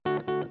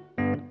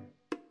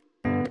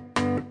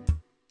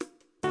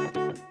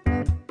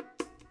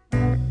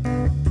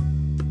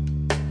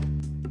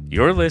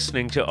You're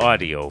listening to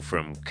audio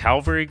from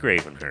Calvary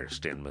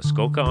Gravenhurst in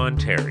Muskoka,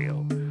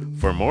 Ontario.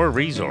 For more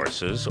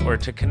resources or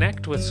to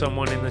connect with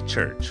someone in the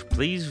church,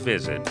 please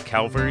visit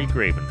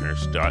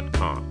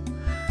calvarygravenhurst.com.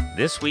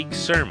 This week's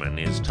sermon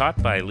is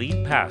taught by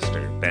lead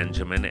pastor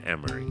Benjamin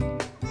Emery.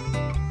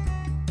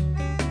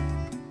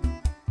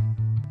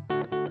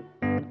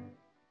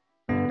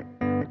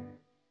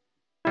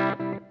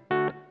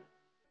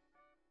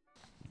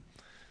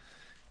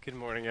 Good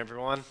morning,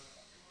 everyone.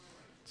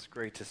 It's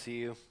great to see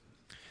you.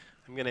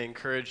 I'm going to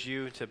encourage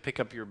you to pick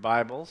up your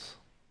Bibles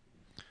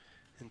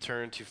and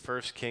turn to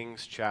 1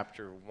 Kings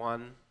chapter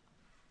 1,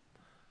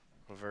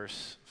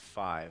 verse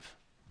 5.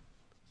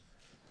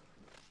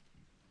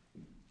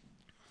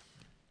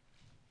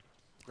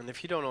 And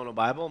if you don't own a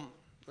Bible,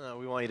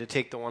 we want you to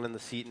take the one in the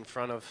seat in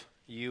front of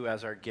you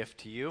as our gift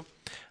to you.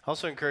 I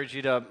also encourage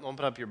you to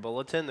open up your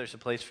bulletin. There's a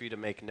place for you to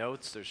make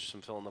notes. There's some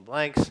fill in the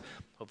blanks,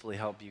 hopefully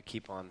help you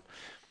keep on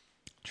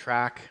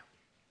track.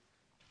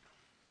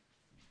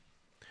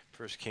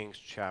 1 Kings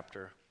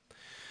chapter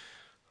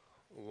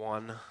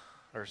 1,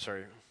 verse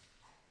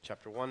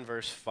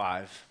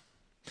 5.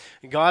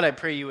 God, I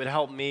pray you would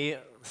help me,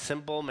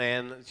 simple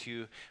man,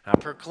 to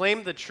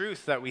proclaim the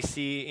truth that we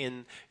see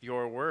in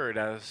your word,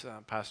 as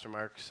Pastor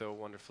Mark so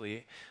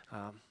wonderfully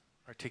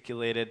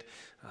articulated.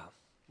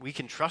 We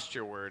can trust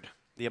your word.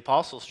 The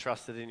apostles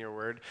trusted in your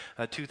word.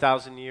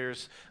 2,000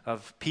 years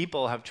of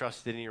people have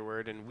trusted in your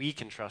word, and we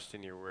can trust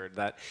in your word.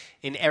 That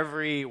in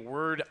every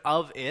word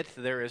of it,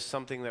 there is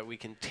something that we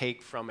can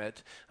take from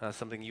it,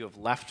 something you have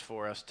left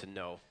for us to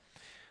know.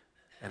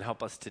 And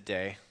help us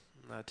today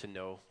to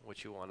know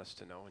what you want us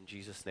to know. In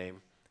Jesus'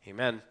 name,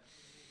 amen.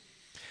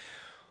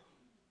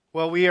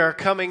 Well, we are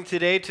coming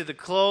today to the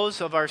close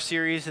of our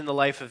series in the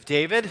life of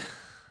David.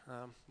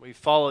 We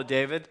followed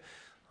David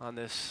on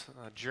this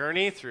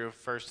journey through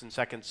 1st and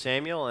 2nd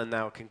Samuel, and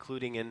now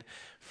concluding in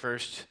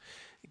 1st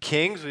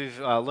Kings. We've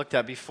looked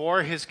at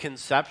before his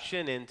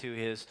conception into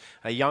his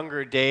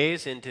younger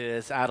days, into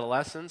his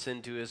adolescence,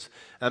 into his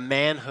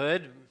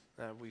manhood.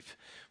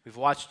 We've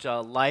watched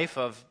a life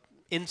of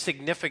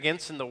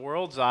insignificance in the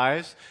world's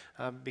eyes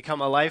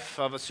become a life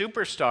of a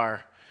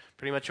superstar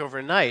pretty much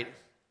overnight.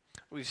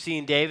 We've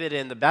seen David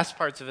in the best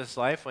parts of his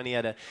life when he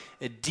had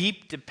a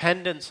deep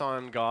dependence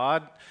on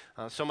God,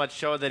 so much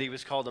so that he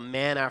was called a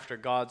man after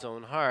God's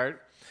own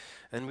heart.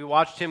 And we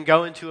watched him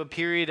go into a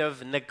period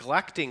of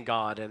neglecting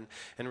God and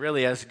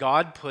really, as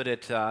God put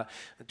it,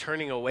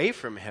 turning away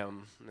from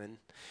him and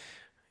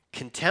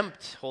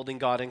contempt, holding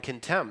God in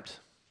contempt.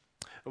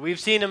 We've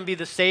seen him be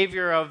the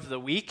savior of the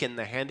weak and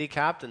the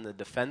handicapped and the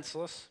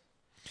defenseless,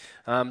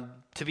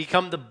 to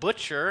become the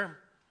butcher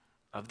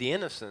of the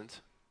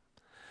innocent.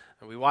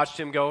 And we watched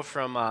him go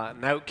from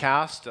an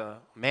outcast, a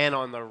man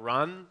on the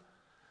run,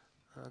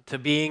 to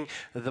being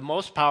the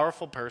most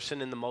powerful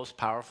person in the most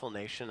powerful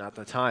nation at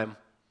the time.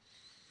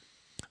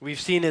 We've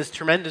seen his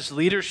tremendous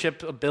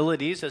leadership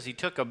abilities as he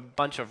took a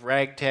bunch of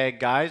ragtag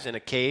guys in a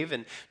cave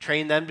and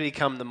trained them to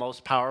become the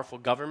most powerful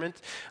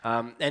government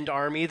and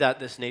army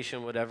that this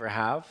nation would ever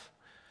have.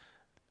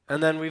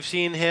 And then we've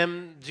seen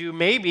him do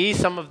maybe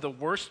some of the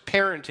worst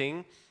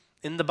parenting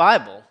in the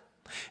Bible.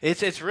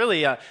 It's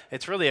really a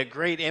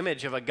great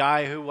image of a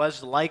guy who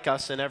was like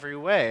us in every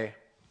way.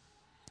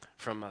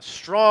 From a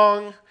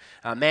strong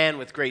man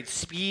with great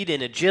speed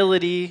and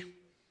agility,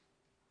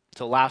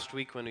 till last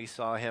week when we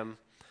saw him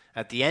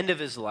at the end of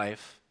his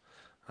life,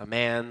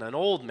 an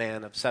old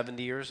man of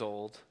 70 years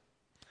old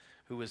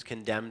who was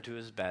condemned to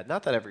his bed.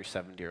 Not that every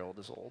 70-year-old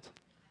is old.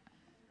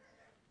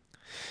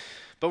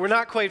 But we're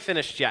not quite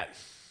finished yet.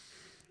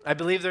 I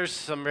believe there's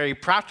some very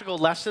practical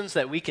lessons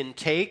that we can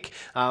take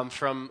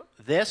from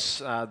this,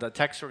 the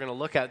text we're going to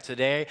look at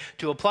today,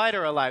 to apply to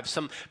our lives.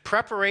 Some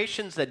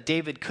preparations that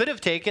David could have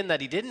taken that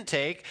he didn't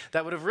take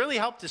that would have really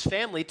helped his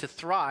family to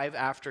thrive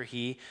after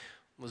he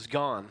was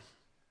gone.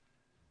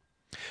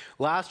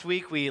 Last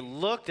week we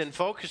looked and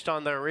focused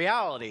on the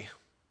reality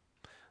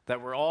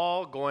that we're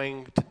all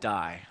going to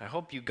die. I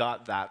hope you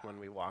got that when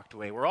we walked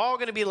away. We're all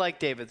going to be like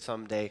David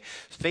someday,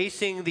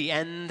 facing the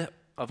end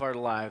of our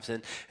lives.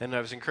 And I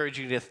was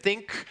encouraging you to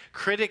think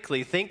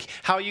critically, think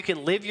how you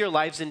can live your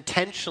lives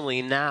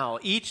intentionally now,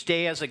 each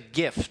day as a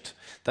gift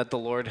that the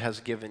Lord has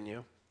given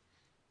you.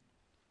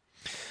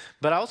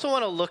 But I also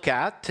want to look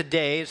at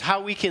today is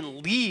how we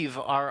can leave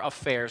our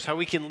affairs, how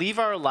we can leave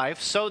our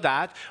life so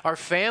that our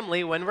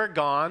family, when we're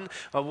gone,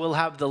 will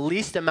have the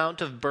least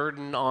amount of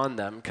burden on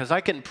them. Because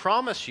I can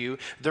promise you,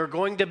 they're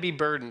going to be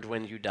burdened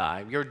when you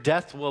die. Your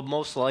death will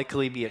most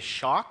likely be a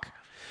shock.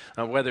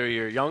 Whether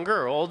you're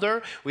younger or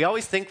older, we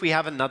always think we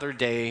have another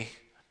day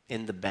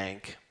in the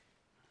bank.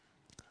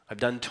 I've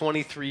done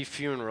 23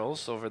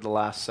 funerals over the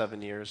last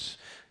 7 years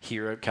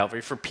here at Calvary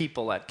for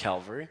people at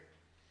Calvary.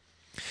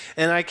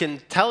 And I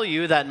can tell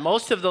you that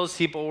most of those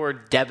people were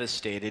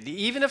devastated.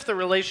 Even if the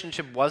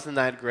relationship wasn't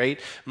that great,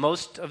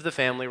 most of the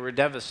family were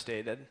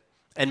devastated.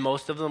 And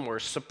most of them were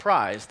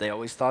surprised. They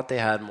always thought they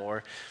had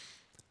more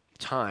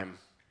time.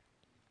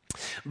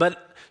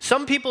 But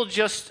Some people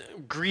just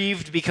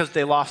grieved because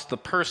they lost the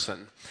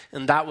person,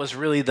 and that was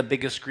really the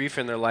biggest grief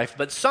in their life.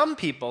 But some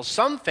people,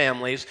 some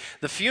families,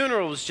 the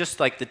funeral was just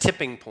like the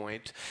tipping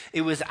point.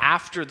 It was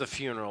after the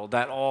funeral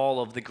that all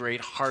of the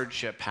great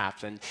hardship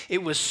happened.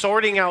 It was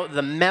sorting out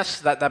the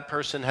mess that that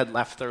person had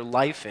left their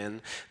life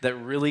in that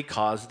really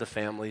caused the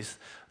families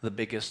the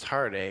biggest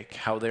heartache,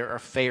 how their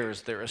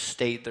affairs, their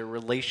estate, their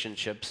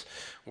relationships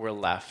were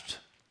left.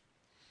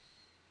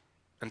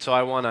 And so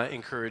I want to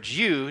encourage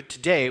you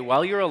today,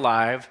 while you're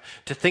alive,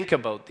 to think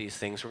about these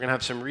things. We're going to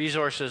have some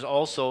resources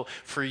also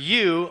for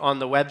you on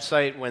the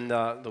website when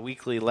the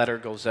weekly letter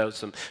goes out,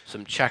 some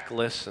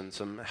checklists and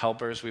some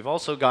helpers. We've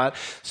also got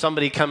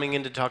somebody coming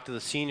in to talk to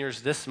the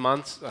seniors this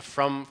month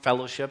from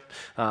Fellowship,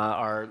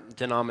 our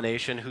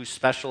denomination, who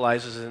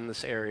specializes in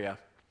this area.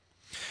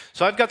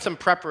 So I've got some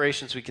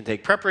preparations we can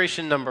take.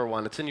 Preparation number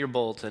 1, it's in your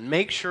bulletin.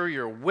 Make sure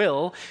your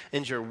will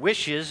and your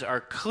wishes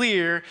are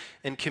clear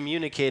and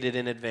communicated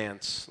in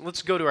advance.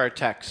 Let's go to our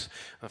text,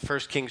 1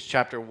 Kings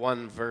chapter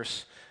 1,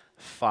 verse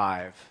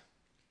 5.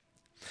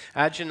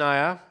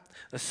 Adoniah,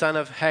 the son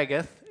of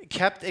Haggith,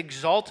 kept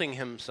exalting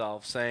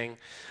himself, saying,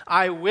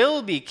 I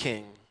will be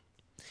king.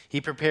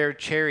 He prepared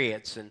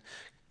chariots and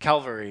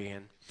cavalry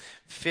and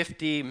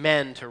 50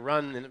 men to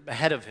run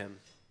ahead of him.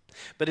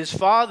 But his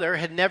father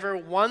had never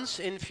once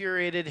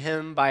infuriated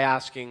him by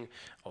asking,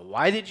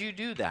 why did you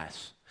do that?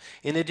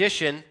 In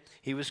addition,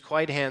 he was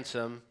quite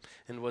handsome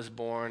and was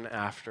born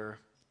after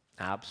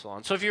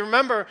Absalom. So if you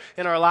remember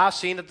in our last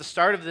scene at the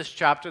start of this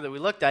chapter that we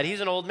looked at, he's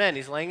an old man.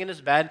 He's laying in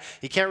his bed.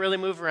 He can't really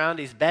move around.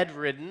 He's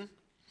bedridden.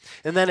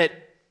 And then it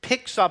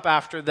picks up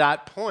after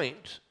that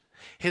point.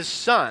 His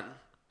son,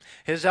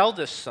 his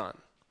eldest son,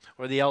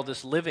 or the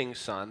eldest living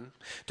son,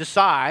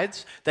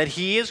 decides that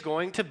he is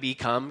going to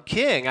become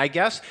king. I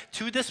guess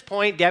to this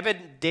point,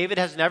 David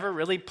has never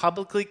really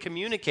publicly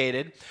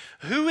communicated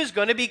who is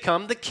going to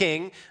become the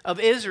king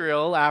of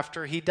Israel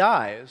after he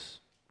dies.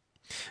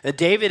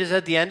 David is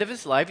at the end of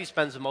his life. He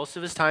spends most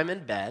of his time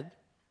in bed.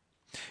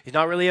 He's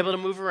not really able to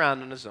move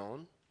around on his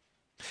own.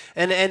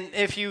 And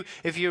if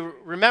you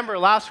remember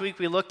last week,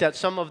 we looked at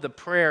some of the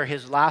prayer,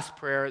 his last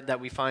prayer that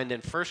we find in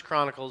 1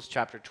 Chronicles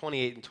chapter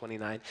 28 and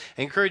 29.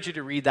 I encourage you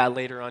to read that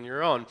later on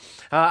your own.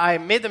 I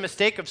made the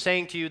mistake of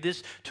saying to you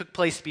this took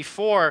place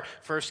before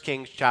 1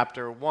 Kings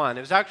chapter 1. It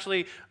was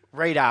actually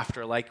right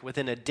after, like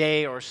within a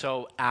day or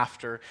so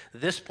after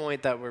this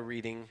point that we're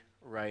reading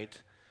right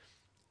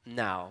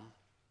now.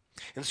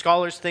 And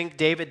scholars think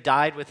David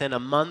died within a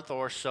month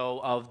or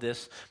so of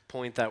this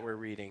point that we're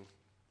reading.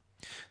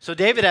 So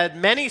David had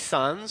many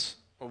sons,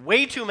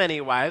 way too many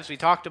wives. We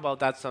talked about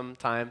that some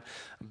time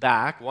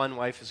back. One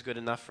wife is good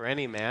enough for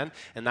any man,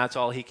 and that's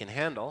all he can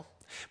handle.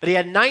 But he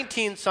had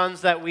 19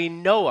 sons that we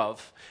know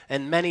of,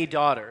 and many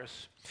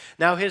daughters.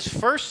 Now his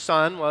first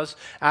son was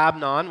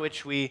Amnon,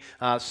 which we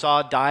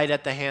saw died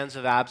at the hands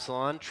of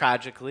Absalom,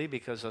 tragically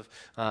because of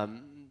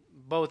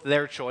both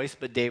their choice,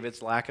 but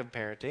David's lack of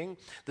parenting.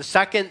 The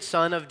second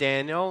son of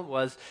David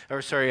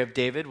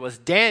was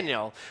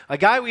Daniel, a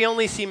guy we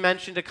only see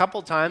mentioned a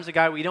couple times, a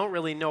guy we don't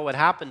really know what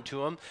happened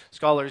to him.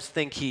 Scholars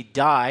think he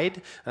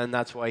died, and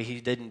that's why he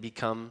didn't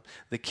become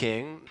the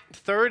king.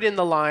 Third in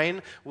the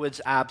line was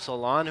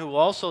Absalom, who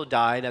also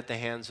died at the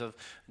hands of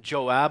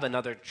Joab,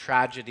 another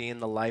tragedy in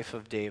the life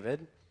of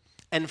David.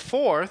 And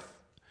fourth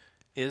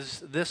is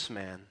this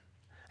man,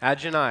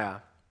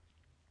 Adoniah,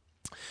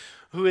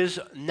 who is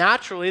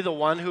naturally the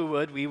one who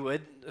we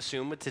would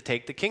assume would to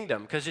take the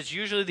kingdom, because it's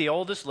usually the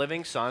oldest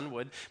living son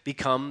would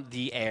become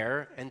the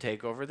heir and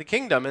take over the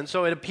kingdom. And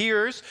so it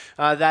appears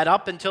that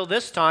up until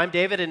this time,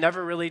 David had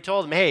never really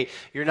told him, hey,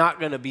 you're not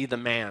going to be the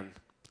man.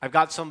 I've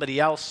got somebody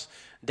else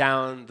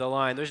down the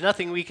line. There's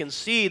nothing we can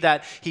see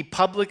that he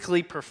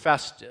publicly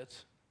professed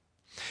it.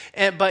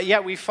 But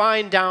yet we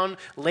find down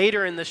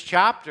later in this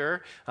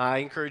chapter, I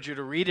encourage you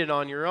to read it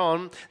on your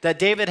own, that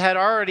David had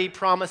already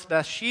promised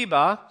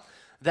Bathsheba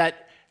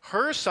that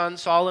her son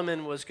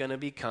Solomon was going to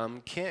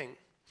become king.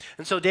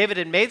 And so David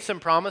had made some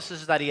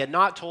promises that he had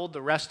not told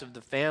the rest of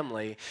the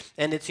family,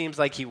 and it seems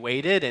like he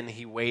waited and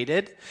he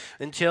waited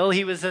until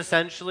he was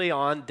essentially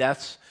on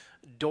death's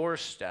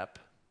doorstep.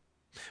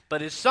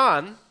 But his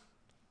son,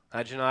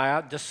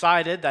 Adoniah,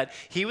 decided that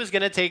he was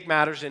going to take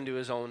matters into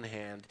his own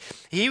hand.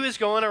 He was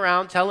going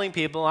around telling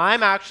people,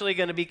 I'm actually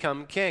going to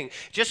become king.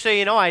 Just so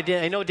you know, I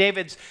know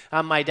David's,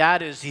 my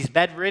dad, he's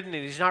bedridden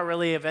and he's not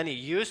really of any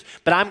use,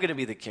 but I'm going to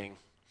be the king.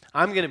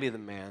 I'm going to be the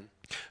man.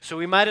 So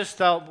we might as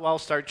well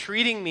start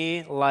treating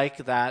me like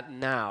that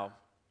now.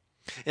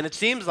 And it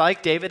seems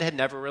like David had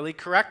never really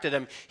corrected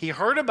him. He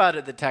heard about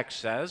it, the text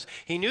says.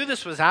 He knew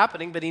this was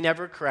happening, but he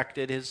never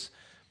corrected his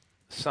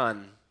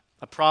son.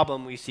 A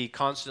problem we see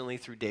constantly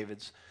through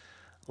David's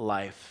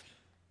life.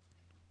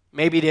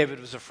 Maybe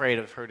David was afraid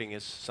of hurting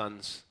his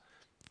son's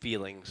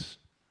feelings.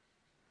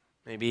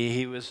 Maybe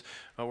he was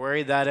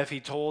worried that if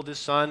he told his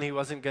son he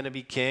wasn't going to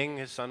be king,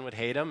 his son would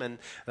hate him, and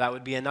that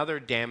would be another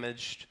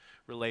damaged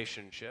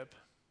relationship.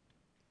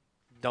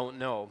 Don't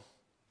know.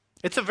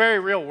 It's a very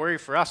real worry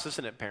for us,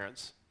 isn't it,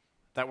 parents?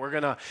 That we're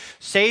going to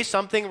say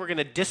something, we're going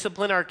to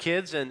discipline our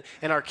kids, and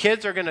our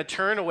kids are going to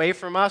turn away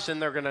from us, and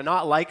they're going to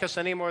not like us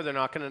anymore. They're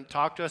not going to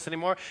talk to us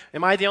anymore.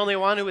 Am I the only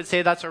one who would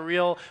say that's a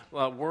real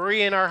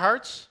worry in our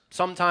hearts?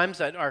 Sometimes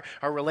that our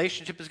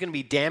relationship is going to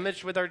be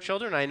damaged with our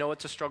children. I know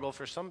it's a struggle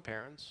for some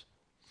parents.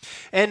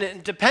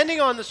 And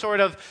depending on the sort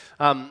of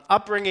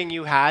upbringing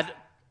you had,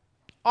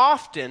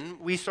 often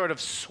we sort of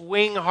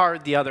swing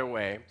hard the other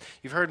way.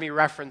 You've heard me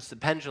reference the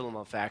pendulum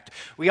effect.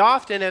 We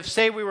often, if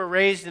say we were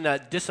raised in a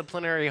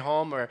disciplinary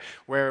home or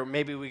where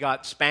maybe we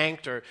got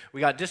spanked or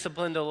we got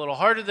disciplined a little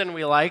harder than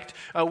we liked,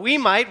 we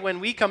might, when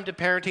we come to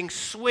parenting,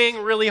 swing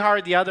really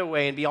hard the other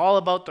way and be all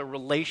about the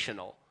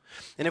relational.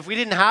 And if we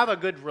didn't have a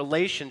good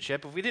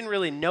relationship, if we didn't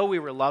really know we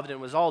were loved and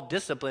it was all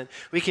discipline,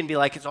 we can be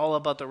like, it's all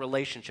about the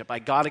relationship. I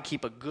got to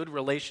keep a good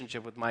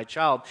relationship with my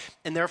child,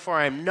 and therefore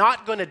I'm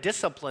not going to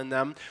discipline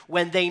them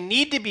when they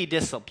need to be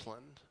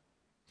disciplined.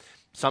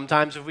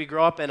 Sometimes if we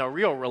grow up in a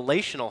real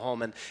relational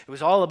home and it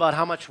was all about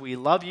how much we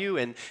love you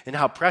and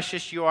how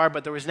precious you are,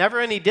 but there was never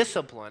any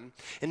discipline,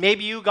 and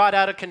maybe you got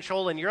out of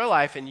control in your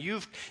life and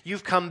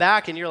you've come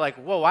back and you're like,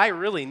 whoa, I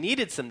really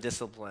needed some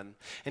discipline.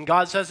 And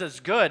God says it's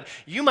good.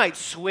 You might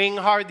swing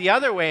hard the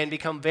other way and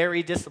become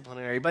very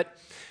disciplinary. But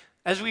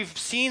as we've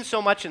seen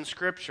so much in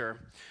Scripture,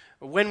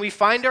 when we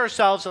find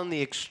ourselves on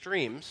the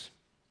extremes,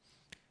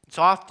 it's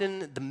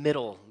often the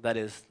middle that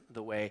is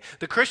the way.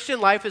 The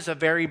Christian life is a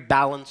very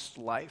balanced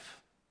life.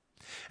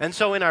 And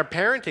so in our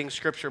parenting,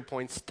 Scripture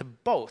points to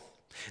both.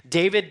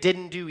 David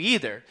didn't do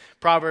either.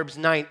 Proverbs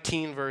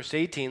 19, verse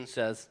 18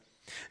 says,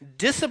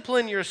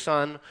 "Discipline your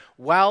son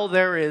while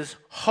there is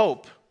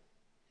hope,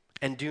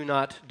 and do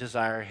not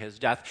desire his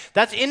death."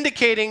 That's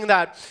indicating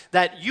that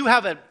you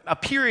have a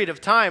period of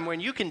time when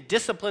you can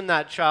discipline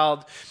that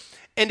child,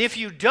 and if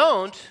you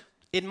don't,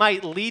 it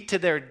might lead to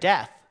their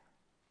death.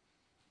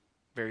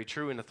 Very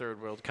true in a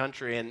third world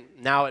country, and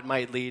now it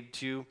might lead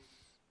to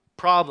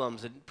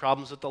problems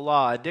with the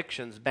law,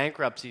 addictions,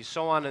 bankruptcy,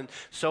 so on and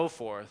so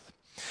forth.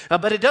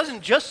 But it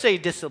doesn't just say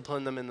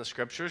discipline them in the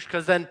Scriptures,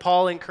 because then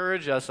Paul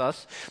encourages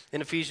us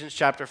in Ephesians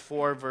chapter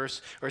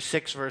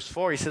 6, verse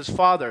 4. He says,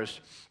 "Fathers,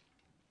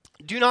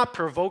 do not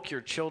provoke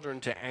your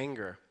children to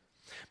anger,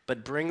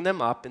 but bring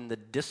them up in the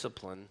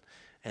discipline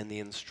and the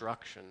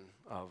instruction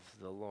of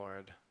the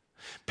Lord."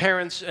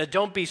 Parents,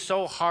 don't be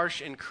so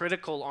harsh and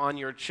critical on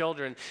your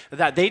children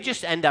that they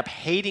just end up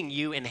hating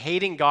you and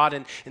hating God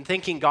and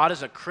thinking God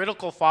is a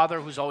critical father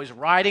who's always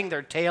riding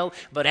their tail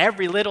about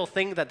every little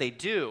thing that they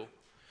do.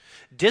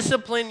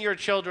 Discipline your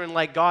children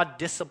like God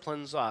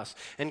disciplines us.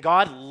 And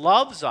God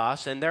loves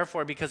us, and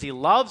therefore, because He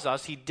loves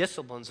us, He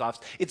disciplines us.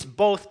 It's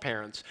both,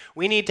 parents.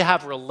 We need to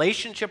have a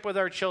relationship with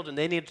our children.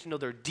 They need to know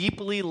they're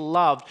deeply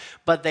loved,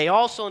 but they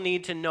also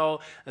need to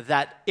know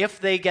that if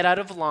they get out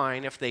of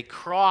line, if they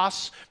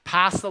cross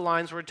past the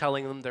lines we're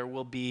telling them, there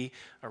will be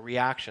a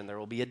reaction. There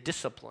will be a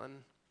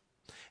discipline.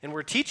 And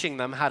we're teaching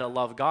them how to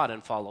love God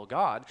and follow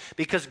God,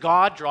 because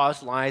God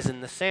draws lines in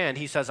the sand.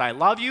 He says, I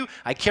love you,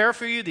 I care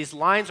for you, these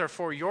lines are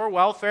for your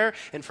welfare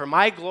and for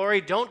my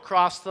glory, don't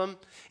cross them.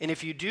 And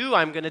if you do,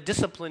 I'm going to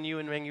discipline you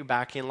and bring you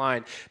back in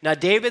line. Now,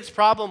 David's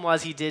problem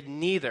was he did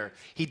neither.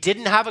 He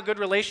didn't have a good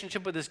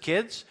relationship with his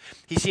kids.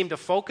 He seemed to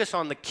focus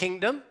on the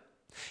kingdom,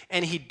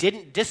 and he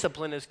didn't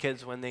discipline his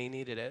kids when they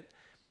needed it.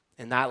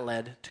 And that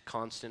led to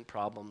constant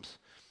problems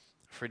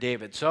for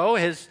David. So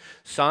his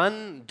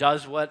son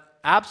does what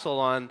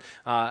Absalom,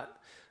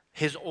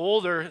 his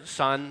older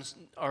son,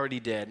 already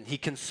did. He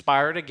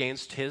conspired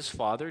against his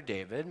father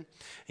David.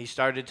 He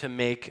started to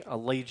make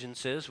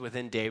allegiances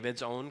within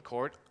David's own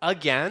court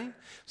again.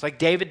 It's like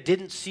David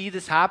didn't see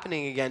this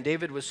happening again.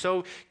 David was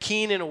so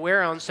keen and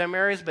aware on some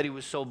areas, but he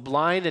was so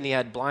blind, and he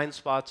had blind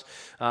spots,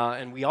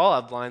 and we all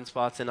have blind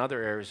spots in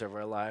other areas of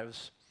our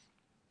lives.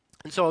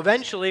 And so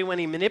eventually, when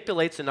he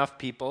manipulates enough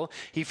people,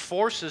 he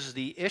forces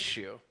the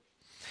issue.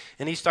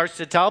 And he starts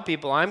to tell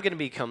people, I'm going to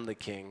become the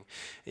king.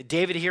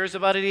 David hears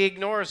about it, he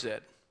ignores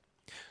it.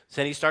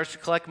 Then he starts to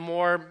collect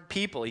more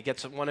people. He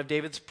gets one of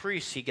David's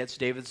priests. He gets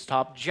David's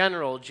top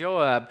general,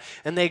 Joab.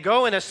 And they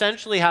go and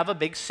essentially have a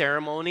big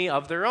ceremony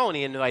of their own.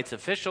 He invites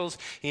officials.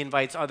 He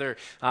invites other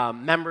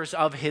members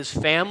of his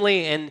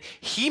family. And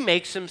he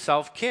makes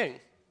himself king.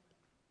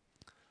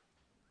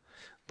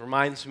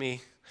 Reminds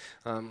me,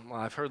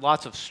 I've heard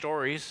lots of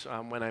stories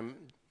when I'm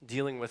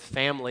dealing with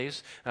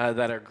families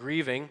that are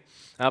grieving.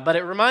 But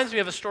it reminds me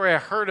of a story I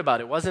heard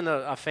about. It wasn't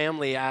a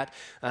family at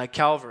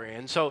Calvary.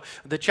 And so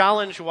the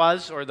challenge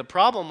was, or the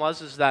problem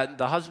was, is that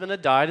the husband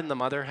had died and the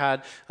mother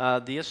had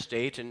the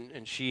estate,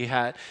 and she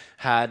had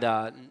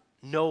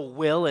no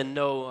will and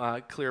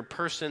no clear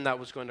person that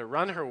was going to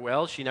run her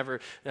will. She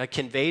never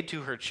conveyed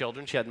to her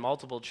children. She had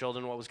multiple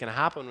children what was going to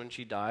happen when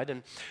she died.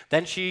 And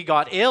then she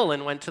got ill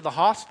and went to the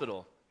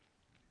hospital.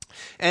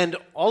 And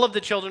all of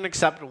the children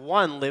except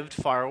one lived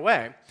far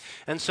away.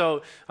 And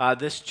so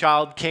this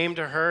child came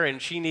to her,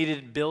 and she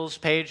needed bills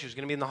paid. She was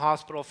going to be in the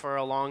hospital for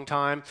a long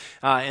time.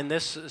 And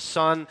this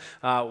son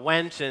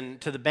went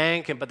to the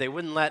bank, but they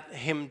wouldn't let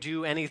him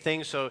do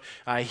anything. So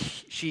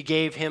she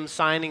gave him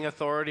signing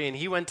authority, and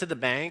he went to the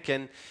bank.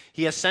 And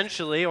he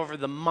essentially, over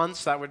the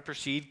months that would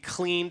proceed,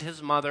 cleaned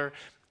his mother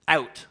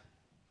out.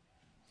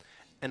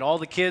 And all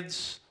the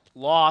kids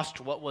lost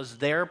what was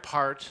their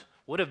part,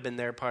 would have been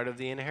their part of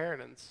the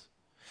inheritance,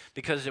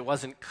 because it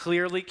wasn't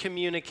clearly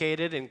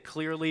communicated and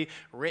clearly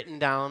written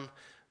down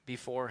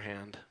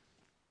beforehand.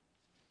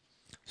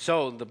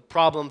 So the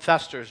problem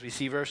festers. We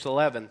see verse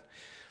 11.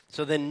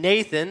 So then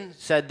Nathan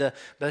said to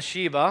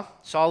Bathsheba,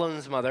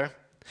 Solomon's mother,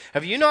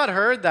 "Have you not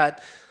heard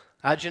that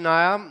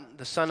Adoniah,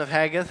 the son of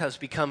Haggith, has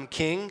become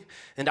king,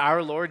 and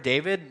our Lord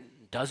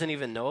David doesn't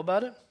even know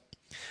about it?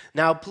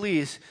 Now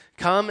please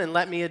come and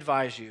let me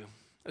advise you.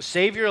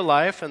 Save your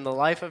life and the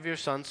life of your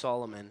son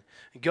Solomon.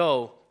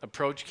 Go,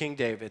 approach King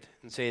David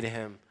and say to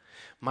him,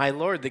 'My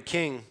lord the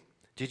king,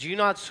 did you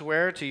not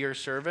swear to your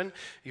servant,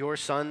 your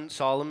son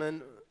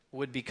Solomon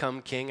would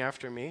become king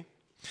after me?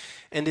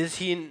 And is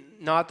he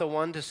not the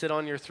one to sit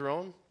on your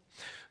throne?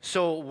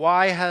 So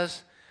why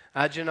has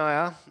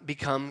Adoniah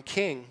become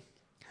king?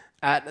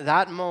 At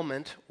that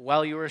moment,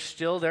 while you are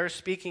still there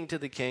speaking to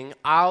the king,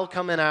 I'll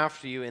come in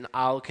after you and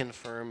I'll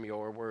confirm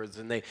your words.'"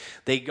 And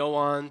they go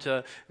on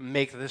to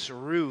make this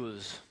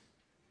ruse.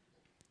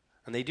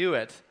 And they do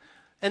it.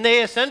 And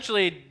they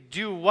essentially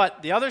do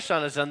what the other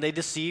son has done. They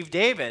deceive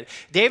David.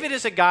 David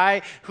is a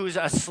guy who's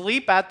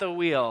asleep at the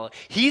wheel.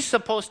 He's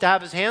supposed to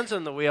have his hands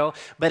on the wheel,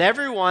 but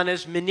everyone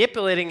is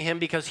manipulating him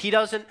because he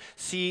doesn't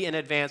see in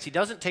advance. He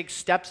doesn't take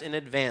steps in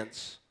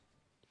advance.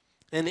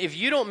 And if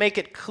you don't make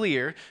it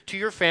clear to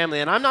your family,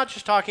 and I'm not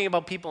just talking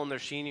about people in their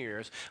senior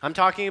years, I'm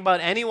talking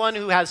about anyone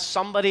who has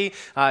somebody,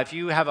 if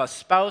you have a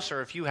spouse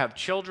or if you have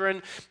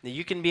children,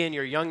 you can be in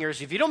your young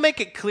years. If you don't make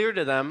it clear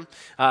to them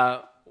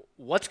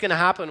what's going to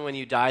happen when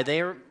you die,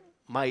 they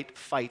might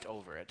fight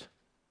over it.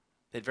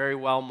 It very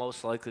well,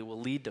 most likely, will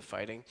lead to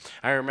fighting.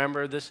 I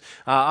remember this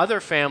other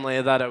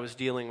family that I was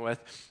dealing with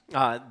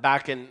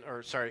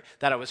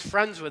that I was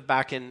friends with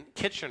back in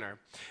Kitchener.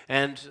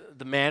 And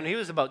the man, he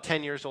was about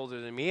 10 years older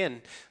than me,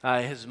 and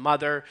his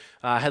mother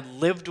had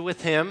lived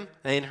with him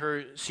in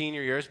her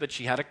senior years, but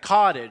she had a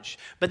cottage.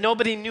 But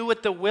nobody knew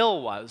what the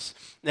will was.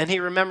 And he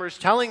remembers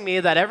telling me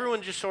that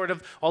everyone just sort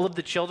of, all of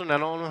the children, I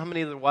don't know how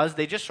many there was,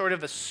 they just sort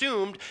of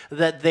assumed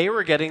that they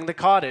were getting the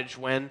cottage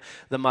when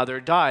the mother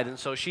died. And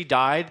so she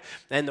died,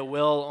 and the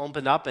will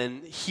opened up,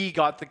 and he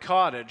got the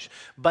cottage.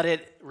 But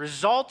it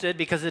resulted,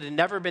 because it had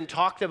never been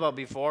talked about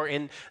before,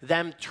 in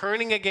them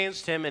turning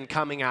against him and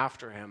coming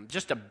after him.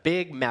 Just a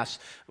big mess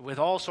with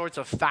all sorts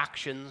of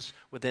factions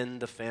within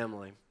the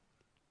family.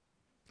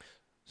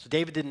 So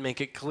David didn't make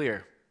it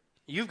clear.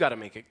 You've got to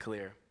make it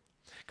clear.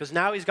 Because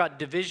now he's got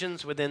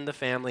divisions within the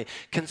family,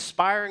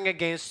 conspiring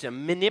against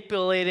him,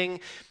 manipulating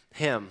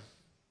him.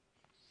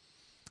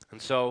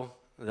 And so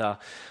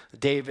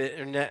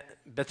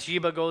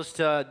Bathsheba goes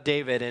to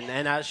David,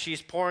 and as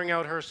she's pouring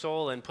out her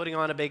soul and putting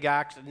on a big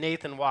act,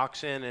 Nathan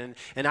walks in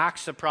and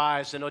acts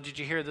surprised. And, "Oh, did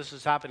you hear this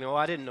is happening?" "Oh,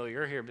 I didn't know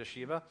you're here,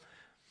 Bathsheba."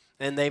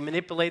 And they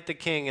manipulate the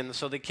king, and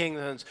so the king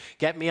says,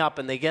 "Get me up,"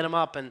 and they get him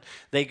up, and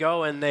they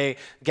go and they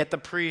get the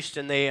priest,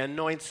 and they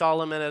anoint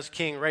Solomon as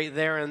king right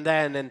there and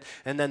then,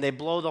 and then they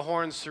blow the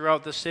horns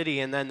throughout the city,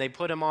 and then they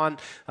put him on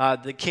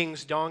the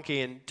king's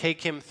donkey and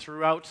take him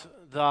throughout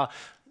the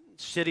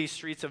city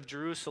streets of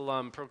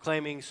Jerusalem,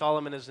 proclaiming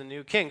Solomon as the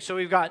new king. So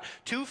we've got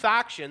two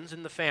factions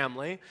in the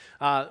family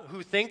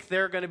who think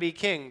they're going to be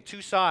king,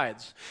 two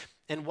sides.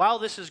 And while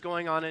this is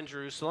going on in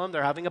Jerusalem,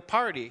 they're having a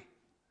party.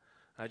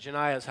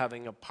 Adoniah is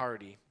having a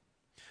party,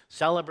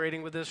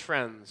 celebrating with his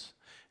friends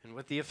and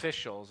with the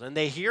officials. And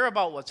they hear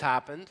about what's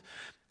happened,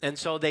 and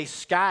so they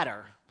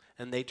scatter,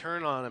 and they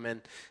turn on him.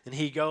 And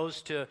he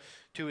goes to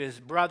his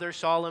brother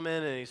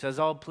Solomon, and he says,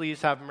 "Oh,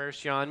 please have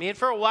mercy on me." And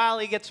for a while,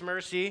 he gets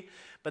mercy.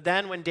 But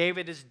then when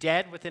David is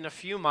dead, within a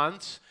few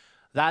months,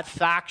 that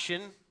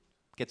faction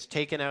gets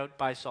taken out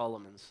by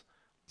Solomon's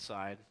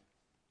side.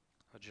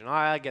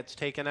 Adoniah gets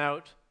taken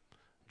out.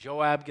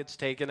 Joab gets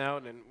taken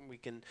out, and we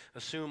can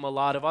assume a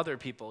lot of other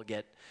people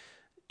get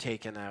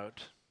taken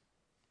out.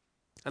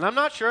 And I'm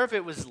not sure if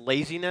it was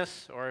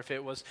laziness or if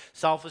it was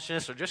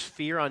selfishness or just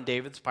fear on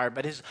David's part,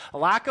 but his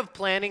lack of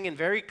planning and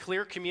very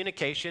clear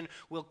communication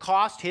will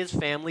cost his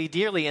family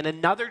dearly. And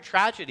another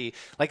tragedy,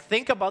 like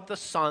think about the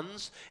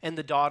sons and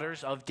the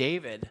daughters of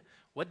David.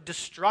 What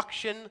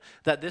destruction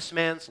that this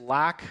man's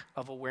lack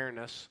of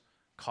awareness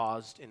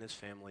caused in his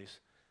family's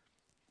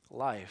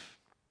life.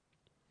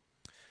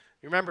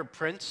 You remember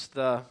Prince,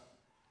 the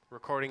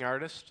recording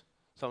artist?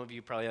 Some of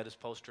you probably had his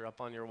poster up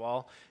on your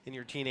wall in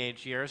your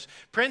teenage years.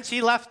 Prince,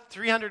 he left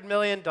 $300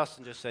 million.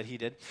 Dustin just said he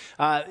did.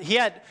 He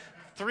had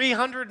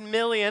 $300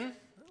 million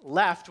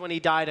left when he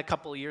died a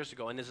couple of years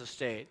ago in his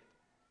estate.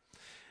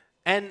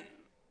 And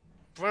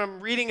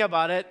from reading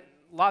about it,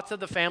 lots of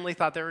the family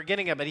thought they were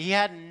getting it, but he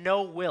had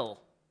no will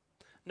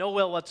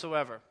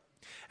whatsoever.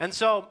 And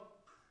so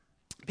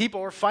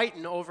people were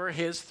fighting over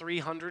his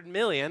 300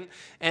 million,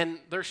 and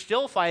they're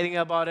still fighting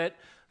about it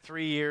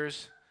 3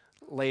 years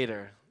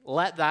later.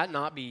 Let that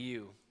not be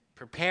you.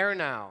 Prepare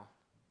now.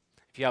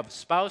 If you have a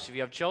spouse, if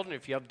you have children,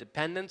 if you have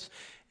dependents,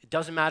 it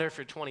doesn't matter if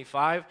you're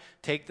 25,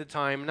 take the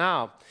time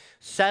now.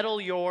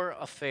 Settle your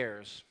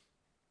affairs.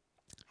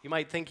 You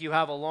might think you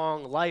have a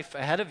long life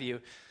ahead of you.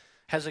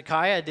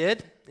 Hezekiah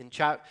did in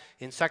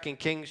 2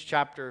 Kings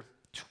chapter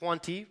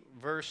 20,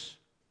 verse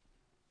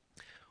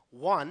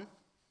 1.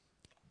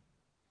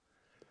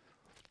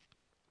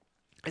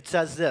 It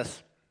says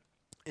this,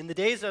 in the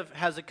days of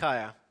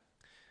Hezekiah,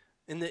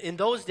 in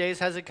those days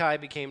Hezekiah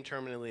became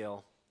terminally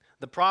ill.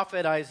 The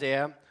prophet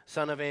Isaiah,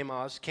 son of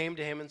Amos, came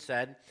to him and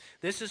said,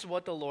 this is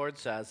what the Lord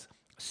says,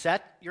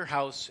 set your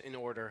house in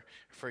order,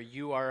 for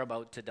you are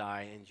about to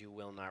die and you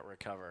will not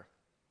recover.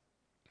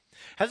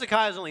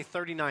 Hezekiah is only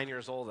 39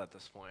 years old at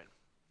this point.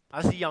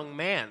 As a young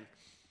man,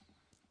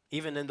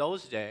 even in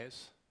those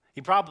days,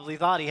 he probably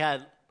thought he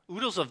had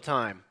oodles of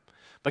time.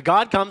 But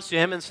God comes to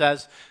him and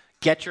says,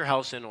 get your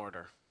house in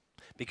order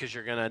because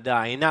you're going to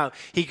die. And now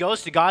he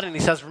goes to God and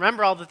he says,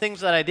 remember all the things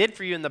that I did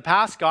for you in the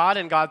past, God?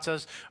 And God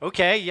says,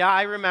 okay, yeah,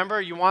 I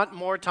remember. You want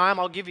more time?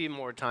 I'll give you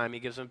more time. He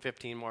gives him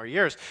 15 more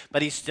years.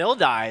 But he still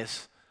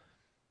dies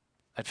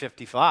at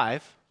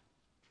 55.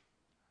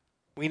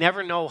 We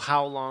never know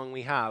how long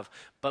we have,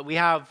 but we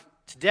have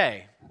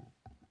today.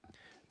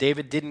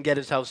 David didn't get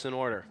his house in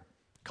order.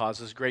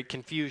 Causes great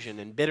confusion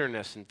and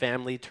bitterness and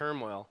family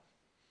turmoil.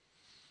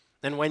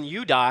 And when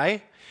you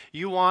die,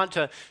 you want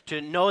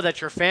to know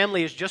that your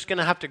family is just going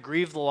to have to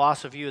grieve the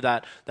loss of you,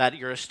 that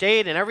your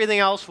estate and everything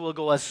else will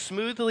go as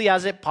smoothly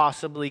as it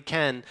possibly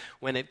can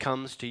when it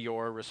comes to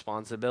your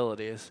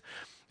responsibilities.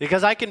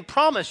 Because I can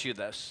promise you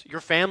this,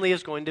 your family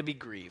is going to be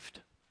grieved.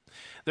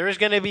 There is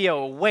going to be a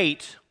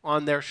weight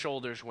on their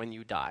shoulders when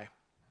you die.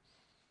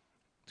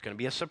 It's going to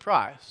be a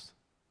surprise.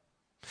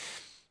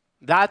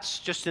 That's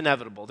just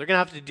inevitable. They're going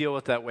to have to deal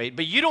with that weight.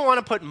 But you don't want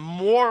to put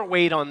more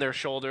weight on their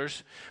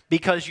shoulders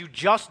because you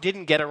just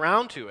didn't get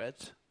around to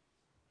it.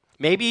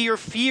 Maybe you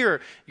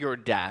fear your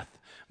death,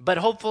 but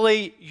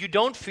hopefully you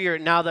don't fear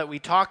it now that we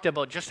talked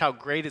about just how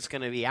great it's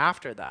going to be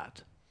after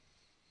that.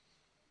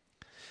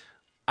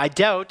 I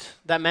doubt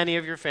that many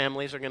of your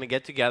families are going to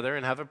get together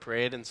and have a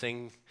parade and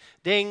sing,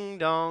 ding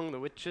dong, the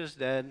witch is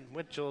dead,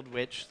 witch old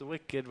witch, the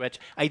wicked witch.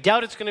 I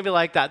doubt it's going to be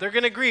like that. They're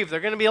going to grieve. They're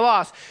going to be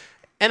lost.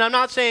 And I'm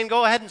not saying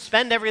go ahead and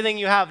spend everything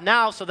you have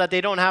now so that they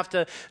don't have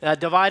to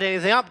divide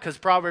anything up, because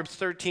Proverbs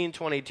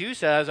 13:22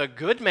 says, a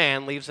good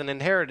man leaves an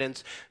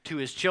inheritance to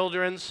his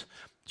children's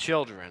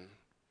children.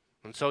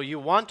 And so you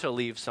want to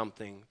leave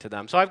something to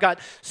them. So I've got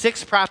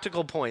 6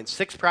 practical points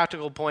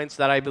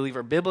that I believe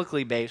are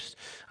biblically based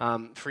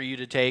for you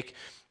to take.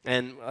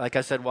 And like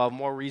I said, we'll have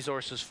more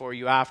resources for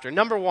you after.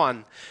 Number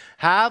 1,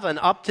 have an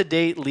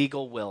up-to-date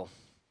legal will.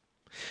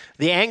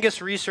 The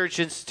Angus Research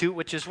Institute,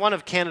 which is one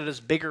of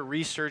Canada's bigger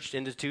research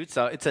institutes,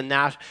 it's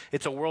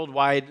a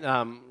worldwide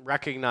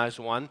recognized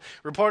one,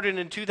 reported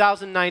in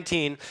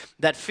 2019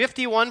 that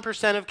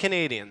 51% of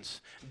Canadians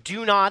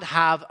do not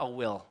have a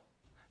will.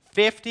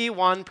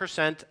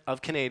 51%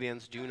 of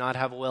Canadians do not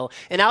have a will.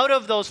 And out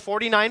of those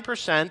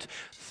 49%,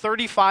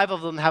 35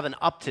 of them have an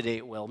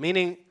up-to-date will,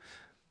 meaning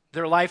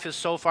their life is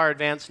so far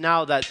advanced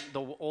now that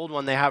the old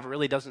one they have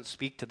really doesn't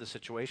speak to the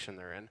situation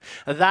they're in.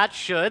 That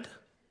should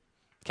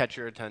catch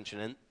your attention,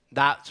 and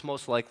that's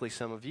most likely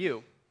some of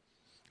you.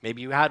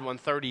 Maybe you had one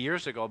 30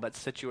 years ago, but the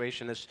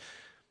situation has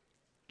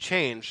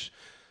changed.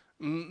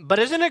 But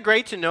isn't it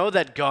great to know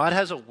that God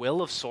has a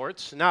will of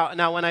sorts?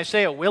 Now, when I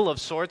say a will of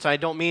sorts, I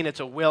don't mean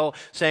it's a will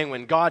saying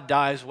when God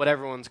dies, what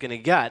everyone's going to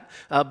get.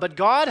 But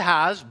God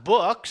has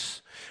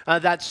books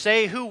that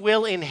say who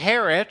will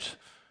inherit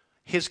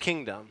his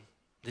kingdom.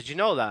 Did you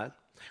know that?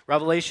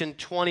 Revelation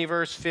 20,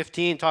 verse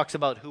 15 talks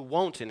about who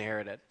won't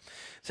inherit it.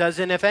 It says,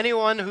 and if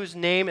anyone whose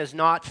name is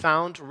not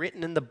found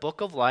written in the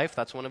book of life,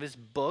 that's one of his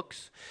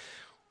books,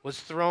 was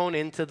thrown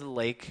into the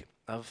lake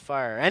of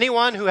fire.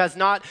 Anyone who has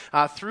not,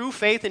 through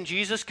faith in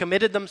Jesus,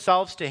 committed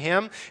themselves to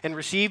him and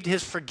received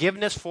his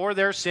forgiveness for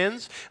their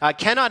sins,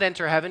 cannot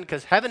enter heaven,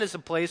 because heaven is a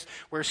place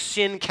where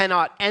sin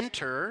cannot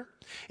enter.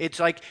 It's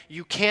like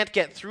you can't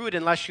get through it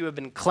unless you have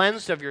been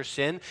cleansed of your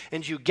sin,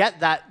 and you get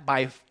that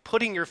by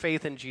putting your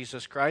faith in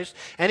Jesus Christ.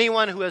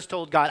 Anyone who has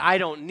told God, I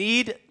don't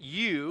need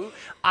you,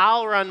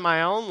 I'll run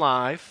my own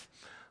life,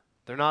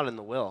 they're not in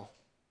the will.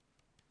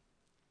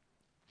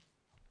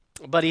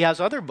 But he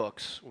has other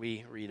books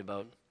we read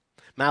about.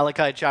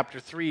 Malachi chapter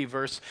 3,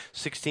 verse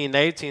 16 to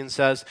 18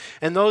 says,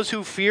 and those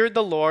who feared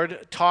the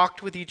Lord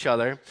talked with each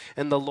other,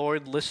 and the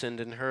Lord listened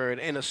and heard.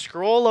 And a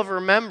scroll of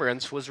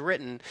remembrance was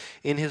written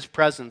in his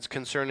presence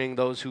concerning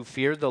those who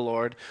feared the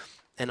Lord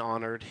and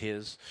honored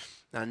his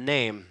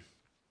name.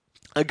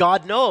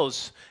 God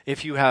knows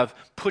if you have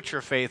put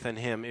your faith in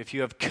him, if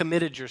you have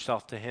committed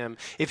yourself to him,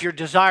 if your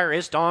desire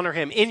is to honor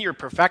him in your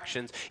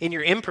perfections, in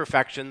your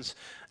imperfections,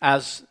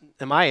 as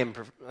do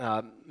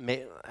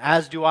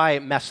I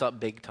mess up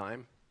big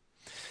time.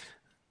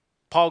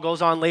 Paul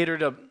goes on later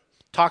to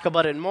talk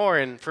about it more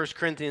in 1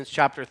 Corinthians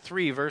chapter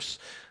 3, verse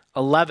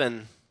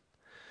 11.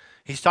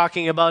 He's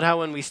talking about how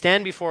when we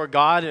stand before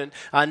God, and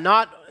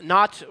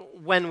not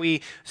when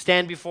we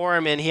stand before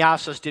him and he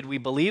asks us, did we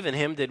believe in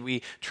him? Did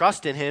we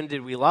trust in him?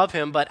 Did we love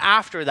him? But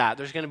after that,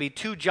 there's going to be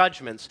two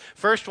judgments.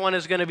 First one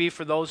is going to be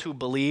for those who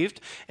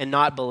believed and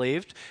not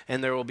believed,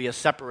 and there will be a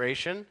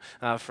separation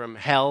from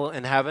hell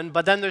and heaven.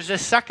 But then there's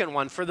this second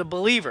one for the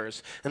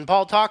believers, and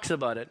Paul talks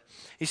about it.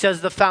 He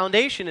says the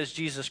foundation is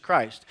Jesus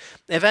Christ.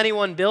 If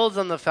anyone builds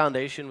on the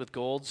foundation with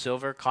gold,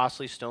 silver,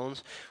 costly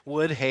stones,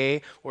 wood,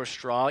 hay, or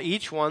straw,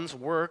 each one's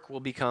work will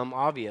become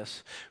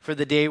obvious, for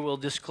the day will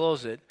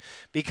disclose it,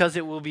 because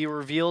it will be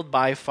revealed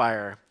by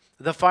fire.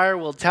 The fire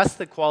will test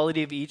the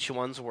quality of each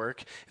one's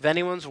work. If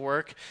anyone's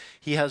work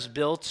he has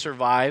built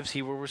survives,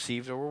 he will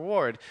receive a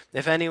reward.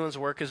 If anyone's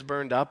work is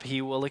burned up,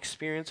 he will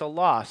experience a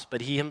loss,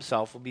 but he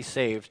himself will be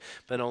saved,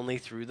 but only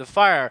through the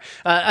fire.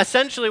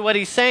 Essentially what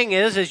he's saying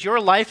is your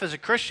life as a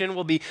Christian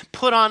will be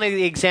put on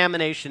the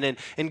examination,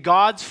 and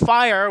God's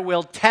fire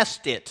will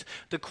test it,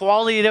 the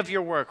quality of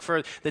your work.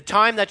 For the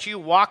time that you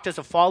walked as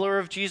a follower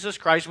of Jesus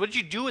Christ, what did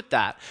you do with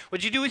that?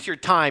 What did you do with your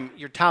time,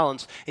 your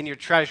talents, and your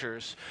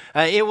treasures?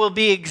 It will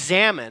be examined.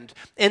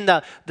 In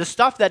the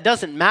stuff that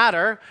doesn't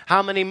matter,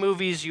 how many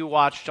movies you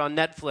watched on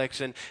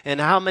Netflix,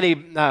 and how many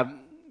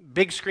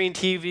big screen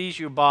TVs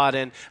you bought,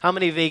 and how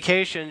many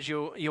vacations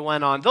you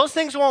went on, those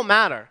things won't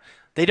matter.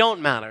 They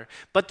don't matter.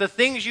 But the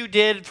things you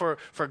did for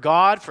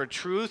God, for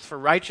truth, for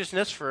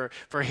righteousness,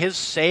 for his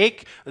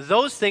sake,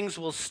 those things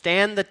will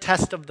stand the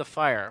test of the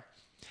fire.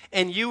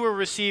 And you will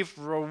receive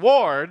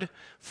reward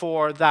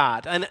for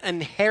that, an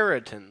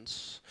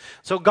inheritance.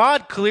 So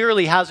God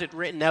clearly has it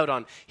written out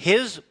on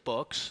his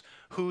books,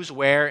 who's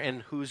where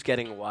and who's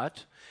getting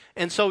what.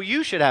 And so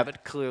you should have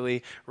it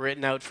clearly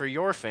written out for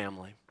your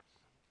family.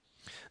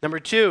 Number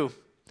 2,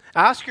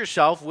 ask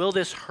yourself, will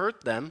this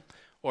hurt them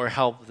or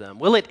help them?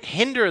 Will it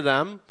hinder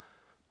them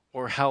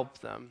or help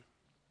them?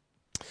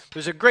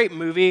 There's a great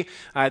movie.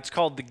 It's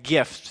called The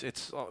Gift.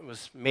 It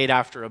was made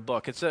after a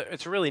book. It's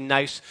a really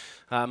nice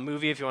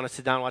movie if you want to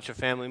sit down and watch a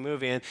family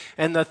movie.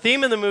 And the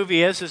theme of the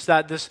movie is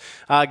that this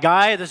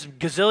guy, this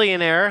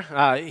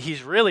gazillionaire,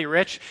 he's really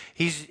rich.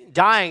 He's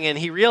dying, and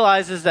he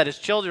realizes that his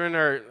children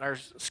are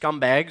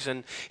scumbags,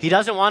 and he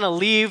doesn't want to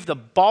leave the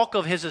bulk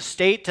of his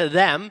estate to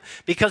them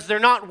because they're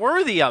not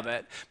worthy of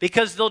it,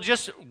 because they'll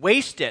just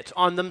waste it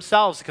on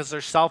themselves because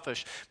they're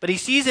selfish. But he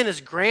sees in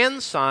his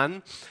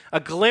grandson a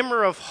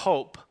glimmer of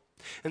hope.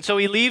 And so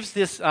he leaves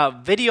this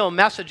video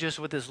messages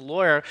with his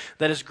lawyer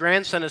that his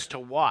grandson is to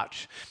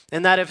watch.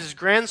 And that if his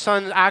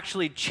grandson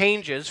actually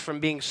changes from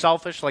being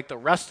selfish like the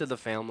rest of the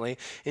family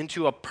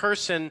into a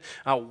person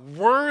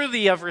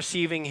worthy of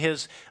receiving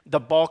the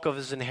bulk of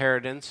his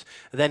inheritance,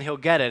 then he'll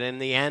get it. In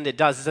the end, it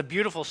does. It's a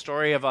beautiful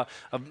story of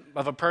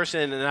a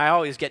person, and I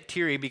always get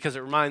teary because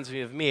it reminds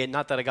me of me.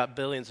 Not that I got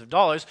billions of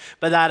dollars,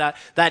 but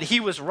that he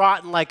was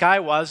rotten like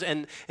I was,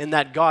 and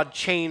that God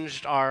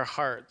changed our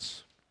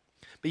hearts.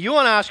 But you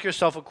want to ask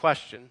yourself a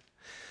question.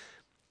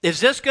 Is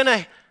this going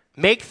to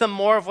make them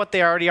more of what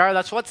they already are?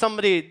 That's what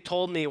somebody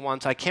told me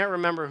once. I can't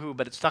remember who,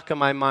 but it stuck in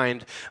my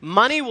mind.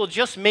 Money will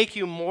just make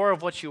you more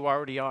of what you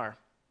already are.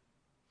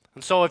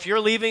 And so if you're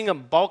leaving a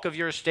bulk of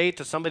your estate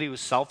to somebody who's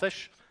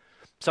selfish,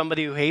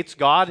 somebody who hates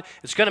God,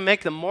 it's going to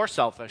make them more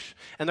selfish.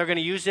 And they're going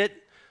to use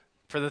it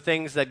for the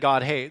things that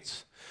God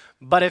hates.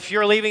 But if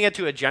you're leaving it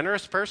to a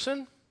generous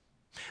person,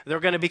 they're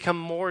going to become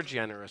more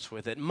generous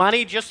with it.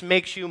 Money just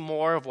makes you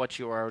more of what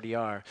you already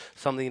are.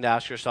 Something to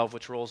ask yourself,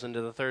 which rolls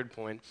into the third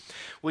point.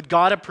 Would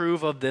God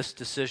approve of this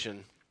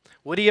decision?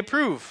 Would he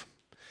approve?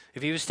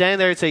 If he was standing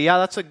there, he'd say, yeah,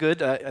 that's a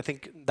good, I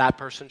think that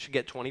person should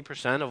get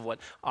 20% of what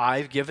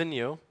I've given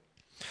you.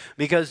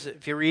 Because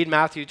if you read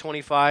Matthew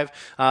 25,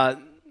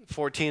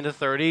 14 to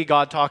 30,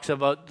 God talks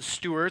about the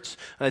stewards.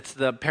 It's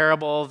the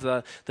parable of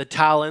the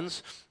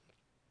talents.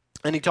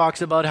 And he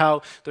talks about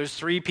how there's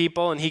 3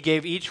 people, and he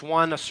gave each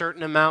one a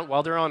certain amount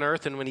while they're on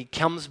earth, and when he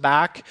comes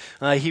back,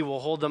 he will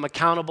hold them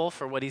accountable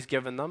for what he's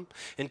given them.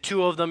 And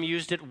 2 of them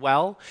used it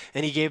well,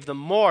 and he gave them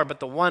more,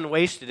 but the one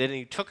wasted it, and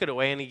he took it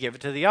away, and he gave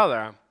it to the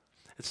other.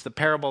 It's the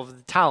parable of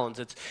the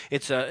talents.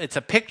 It's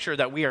a picture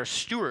that we are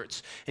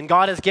stewards, and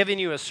God has given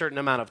you a certain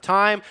amount of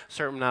time, a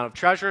certain amount of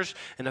treasures,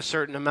 and a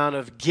certain amount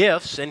of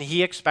gifts, and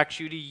he expects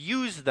you to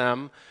use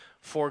them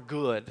for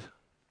good.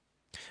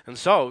 And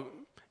so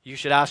you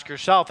should ask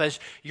yourself, as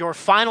your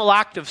final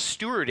act of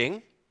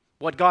stewarding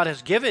what God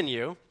has given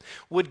you,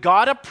 would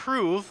God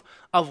approve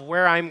of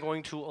where I'm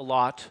going to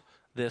allot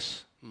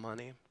this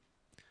money?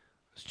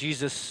 As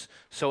Jesus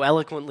so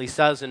eloquently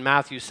says in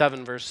Matthew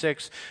 7, verse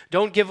 6,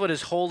 don't give what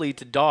is holy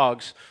to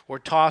dogs or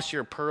toss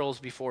your pearls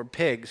before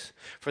pigs,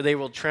 for they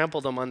will trample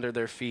them under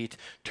their feet,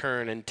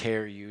 turn and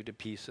tear you to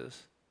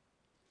pieces.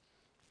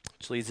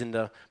 Which leads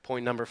into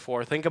point number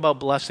 4. Think about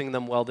blessing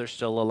them while they're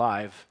still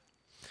alive.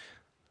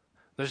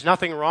 There's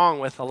nothing wrong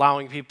with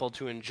allowing people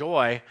to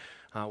enjoy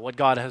what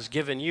God has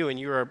given you, and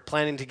you are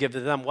planning to give to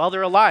them while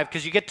they're alive,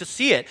 because you get to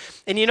see it.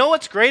 And you know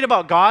what's great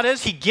about God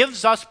is he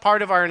gives us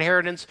part of our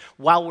inheritance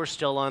while we're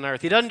still on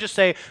earth. He doesn't just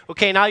say,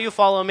 okay, now you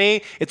follow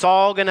me. It's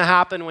all going to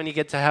happen when you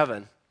get to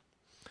heaven.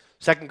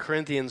 2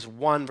 Corinthians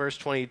 1, verse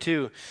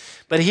 22.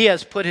 But he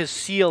has put his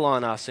seal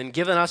on us and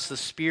given us the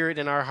Spirit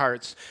in our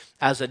hearts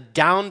as a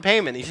down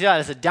payment. He said,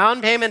 as a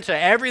down payment to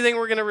everything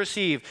we're going to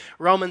receive.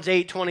 Romans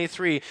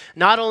 8:23.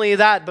 Not only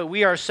that, but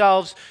we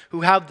ourselves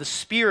who have the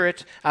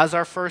Spirit as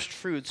our first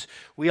fruits,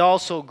 we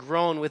also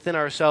groan within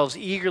ourselves,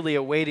 eagerly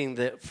awaiting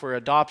for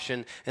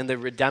adoption and the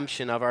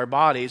redemption of our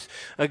bodies.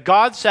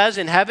 God says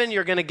in heaven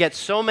you're going to get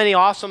so many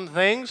awesome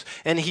things,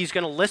 and he's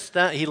going to list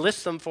them. He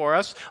lists them for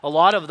us, a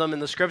lot of them in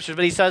the scriptures.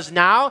 But he says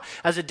now,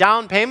 as a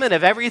down payment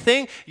of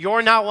everything,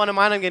 you're not one of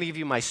mine. I'm going to give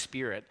you my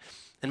Spirit.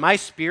 And my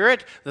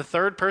Spirit, the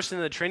third person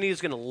in the Trinity,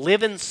 is going to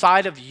live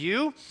inside of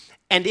you.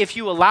 And if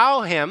you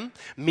allow him,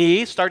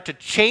 me, start to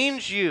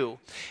change you,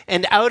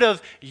 and out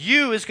of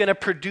you is going to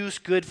produce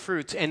good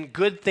fruits, and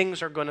good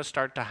things are going to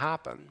start to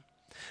happen.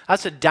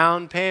 That's a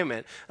down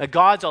payment.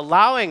 God's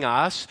allowing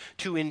us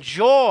to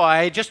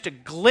enjoy just a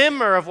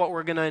glimmer of what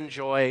we're going to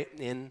enjoy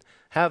in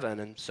heaven.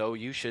 And so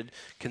you should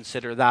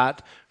consider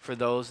that for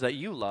those that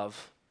you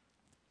love.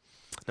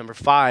 Number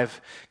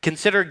 5,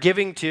 consider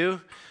giving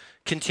to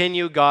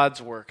continue God's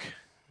work.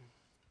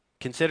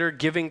 Consider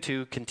giving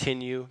to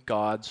continue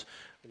God's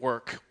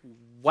work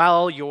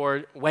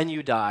when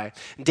you die.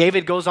 And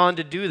David goes on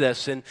to do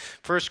this in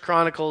 1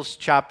 Chronicles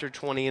chapter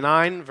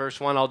 29, verse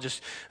 1. I'll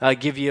just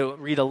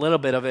read a little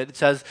bit of it. It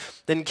says,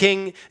 then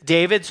King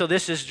David, so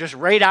this is just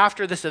right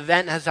after this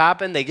event has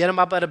happened, they get him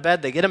up out of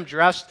bed, they get him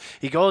dressed,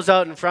 he goes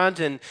out in front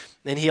and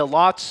he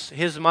allots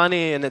his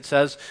money, and it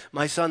says,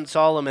 my son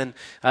Solomon,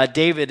 God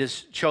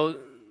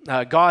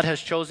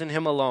has chosen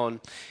him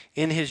alone.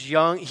 He is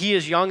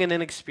young and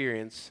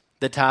inexperienced.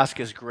 The task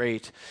is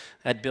great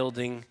at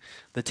building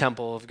the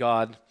temple of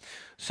God.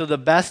 So the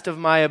best of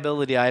my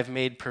ability I have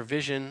made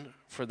provision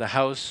for the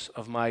house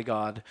of my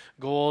God.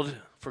 Gold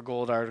for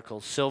gold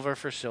articles, silver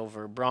for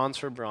silver, bronze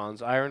for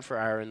bronze, iron for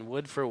iron,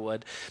 wood for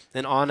wood,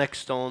 and onyx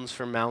stones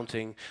for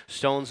mounting,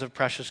 stones of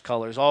precious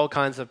colors, all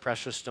kinds of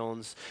precious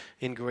stones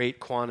in great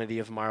quantity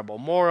of marble.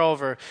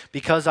 Moreover,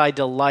 because I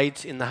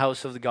delight in the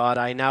house of God,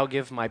 I now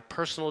give my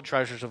personal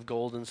treasures of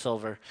gold and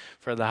silver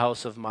for the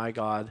house of my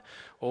God,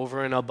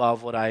 over and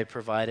above what I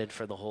provided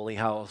for the holy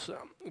house.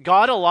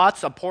 God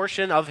allots a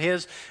portion of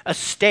his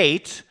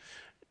estate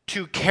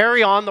to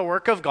carry on the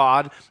work of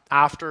God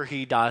after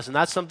he dies. And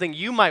that's something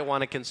you might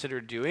want to consider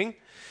doing,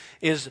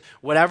 is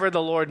whatever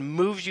the Lord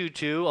moves you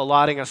to,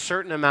 allotting a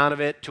certain amount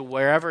of it to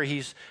wherever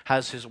he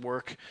has his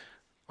work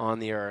on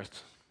the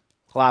earth.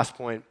 Last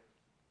point.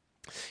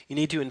 You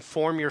need to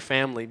inform your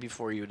family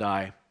before you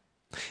die.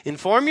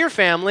 Inform your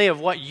family of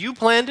what you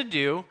plan to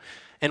do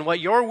and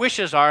what your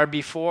wishes are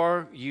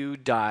before you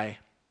die.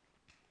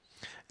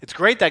 It's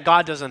great that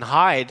God doesn't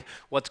hide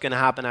what's going to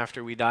happen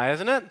after we die,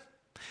 isn't it?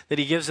 That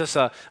he gives us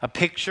a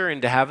picture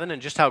into heaven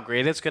and just how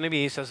great it's going to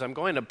be. He says, I'm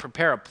going to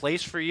prepare a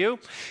place for you.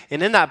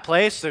 And in that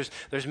place,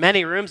 there's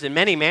many rooms and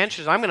many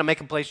mansions. I'm going to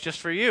make a place just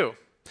for you.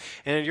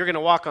 And you're going to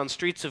walk on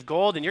streets of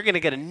gold, and you're going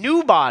to get a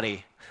new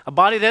body, a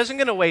body that isn't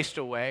going to waste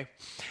away.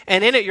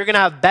 And in it, you're going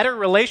to have better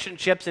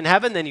relationships in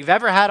heaven than you've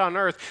ever had on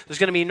earth. There's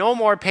going to be no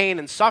more pain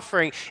and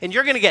suffering. And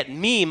you're going to get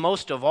me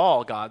most of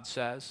all, God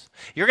says.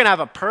 You're going to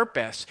have a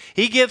purpose.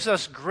 He gives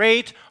us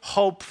great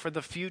hope for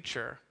the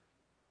future.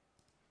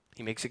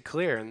 He makes it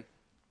clear, and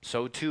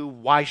so too,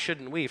 why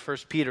shouldn't we? 1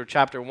 Peter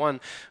chapter 1,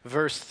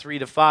 verse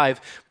 3-5.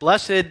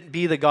 Blessed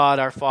be the God,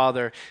 our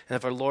Father, and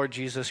of our Lord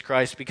Jesus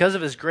Christ. Because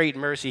of his great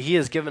mercy, he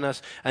has given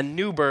us a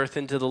new birth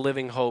into the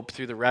living hope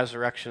through the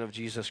resurrection of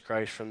Jesus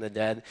Christ from the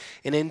dead,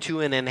 and into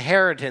an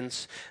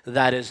inheritance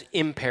that is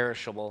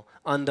imperishable,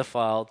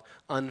 undefiled,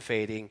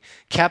 unfading,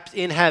 kept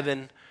in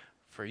heaven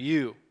for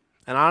you.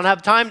 And I don't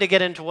have time to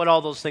get into what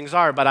all those things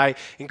are, but I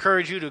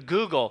encourage you to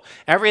Google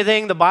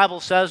everything the Bible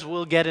says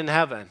we'll get in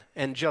heaven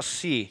and just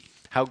see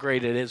how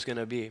great it is going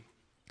to be.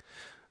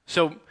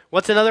 So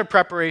what's another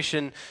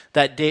preparation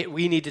that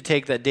we need to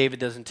take that David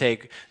doesn't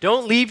take?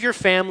 Don't leave your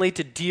family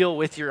to deal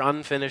with your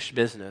unfinished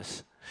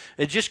business.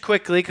 And just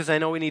quickly, because I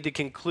know we need to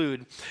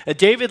conclude,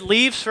 David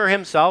leaves for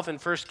himself in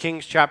 1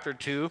 Kings chapter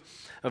 2,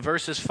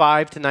 verses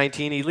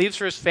 5-19. He leaves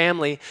for his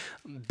family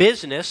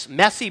business,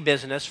 messy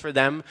business for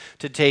them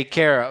to take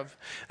care of.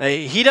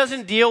 He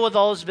doesn't deal with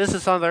all his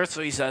business on the earth,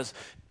 so he says,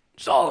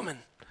 Solomon,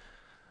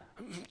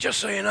 just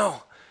so you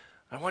know,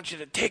 I want you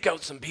to take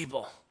out some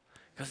people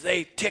because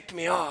they ticked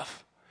me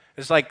off.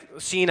 It's like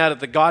a scene out of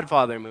the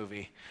Godfather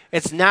movie.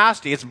 It's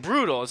nasty. It's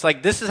brutal. It's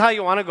like, this is how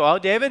you want to go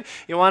out, David?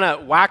 You want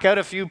to whack out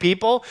a few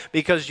people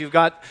because you've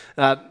got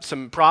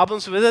some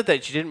problems with it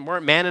that you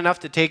weren't man enough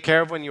to take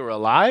care of when you were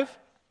alive?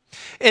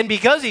 And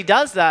because he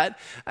does that,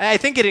 I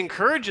think it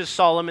encourages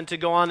Solomon to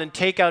go on and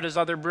take out his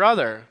other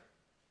brother.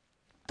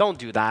 Don't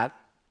do that.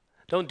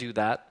 Don't do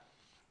that.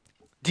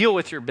 Deal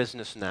with your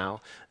business now.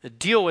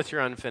 Deal with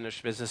your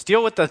unfinished business.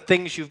 Deal with the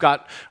things you've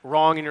got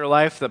wrong in your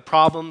life, the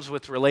problems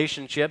with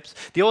relationships.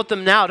 Deal with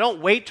them now.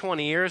 Don't wait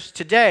 20 years.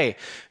 Today,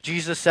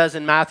 Jesus says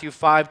in Matthew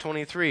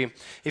 5:23,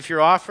 if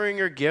you're offering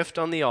your gift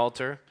on the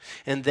altar,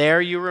 and there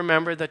you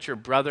remember that your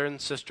brother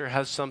and sister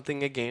has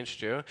something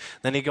against you,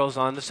 then he goes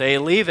on to say,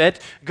 leave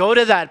it, go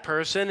to that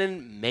person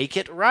and make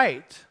it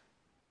right.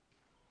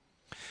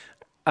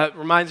 It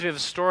reminds me of a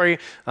story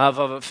of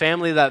a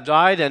family that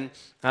died, and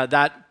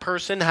that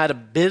person had a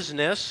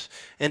business,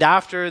 and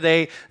after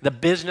the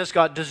business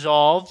got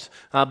dissolved,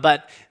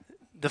 but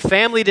the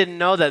family didn't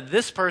know that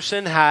this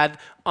person had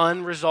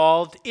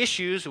unresolved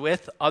issues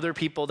with other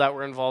people that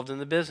were involved in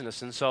the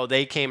business. And so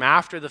they came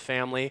after the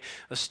family,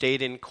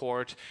 stayed in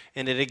court,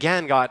 and it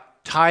again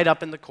got tied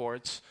up in the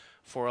courts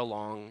for a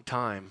long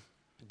time.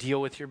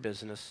 Deal with your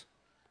business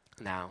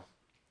now.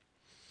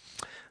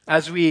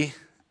 As we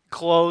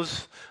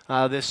close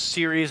this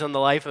series on the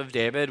life of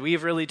David,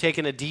 we've really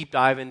taken a deep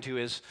dive into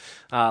his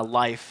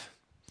life.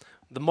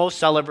 The most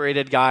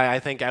celebrated guy, I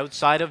think,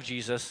 outside of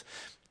Jesus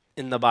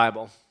in the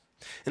Bible.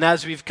 And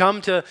as we've come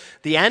to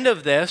the end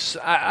of this,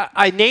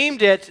 I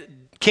named it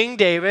King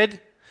David,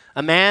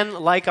 a man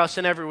like us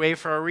in every way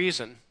for a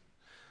reason.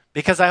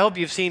 Because I hope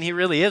you've seen he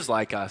really is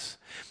like us.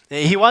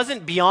 He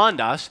wasn't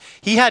beyond us.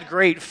 He had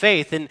great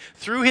faith, and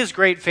through his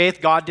great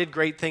faith, God did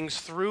great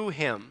things through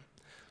him.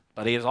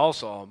 But he is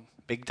also a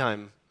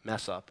big-time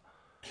mess up,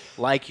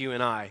 like you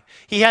and I.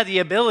 He had the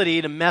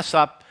ability to mess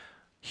up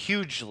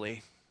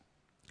hugely.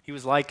 He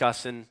was like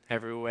us in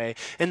every way.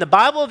 And the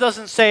Bible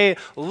doesn't say,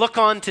 look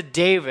on to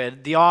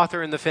David, the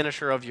author and the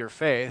finisher of your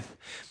faith.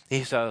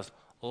 He says,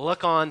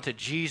 look on to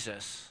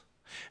Jesus.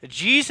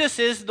 Jesus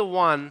is the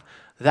one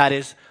that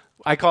is,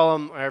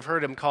 I've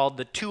heard him called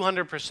the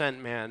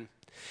 200% man.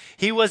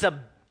 He was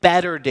a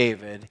better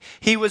David.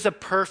 He was a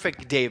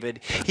perfect David.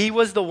 He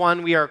was the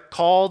one we are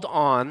called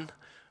on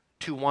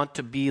to want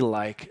to be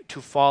like,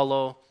 to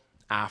follow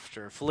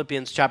after.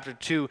 Philippians chapter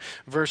 2,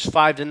 verse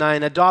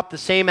 5-9, adopt the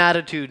same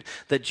attitude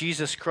that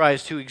Jesus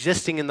Christ, who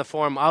existing in the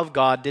form of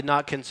God, did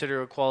not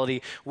consider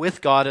equality with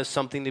God as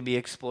something to be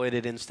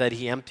exploited. Instead,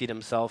 he emptied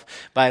himself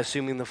by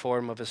assuming the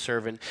form of a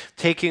servant,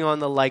 taking on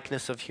the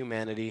likeness of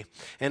humanity.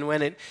 And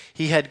when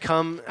he had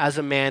come as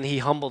a man, he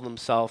humbled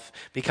himself,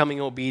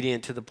 becoming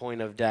obedient to the point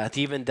of death,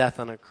 even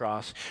death on a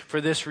cross. For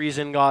this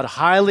reason, God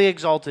highly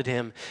exalted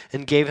him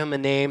and gave him a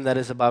name that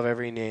is above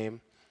every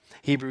name.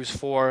 Hebrews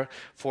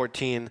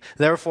 4:14.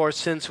 Therefore,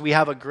 since we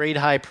have a great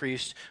high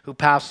priest who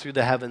passed through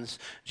the heavens,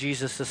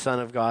 Jesus the Son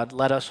of God,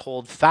 let us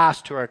hold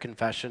fast to our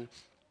confession.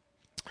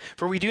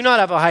 For we do not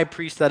have a high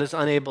priest that is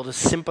unable to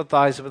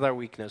sympathize with our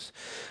weakness,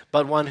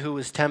 but one who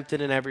is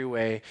tempted in every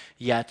way,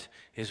 yet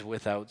is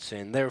without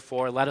sin.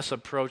 Therefore, let us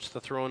approach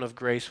the throne of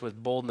grace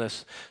with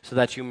boldness, so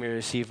that you may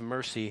receive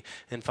mercy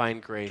and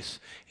find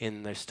grace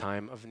in this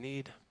time of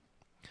need.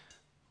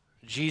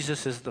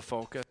 Jesus is the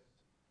focus.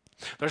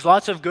 There's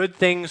lots of good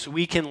things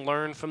we can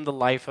learn from the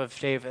life of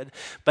David,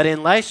 but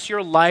unless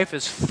your life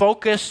is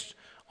focused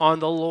on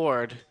the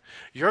Lord,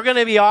 you're going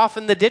to be off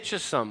in the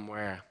ditches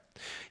somewhere.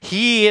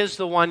 He is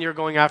the one you're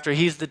going after.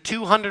 He's the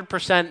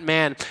 200%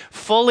 man,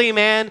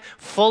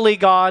 fully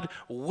God,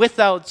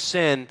 without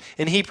sin,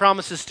 and he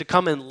promises to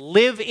come and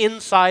live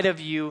inside of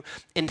you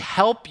and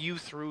help you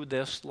through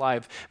this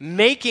life,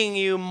 making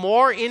you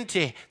more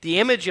into the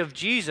image of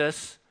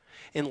Jesus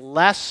and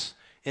less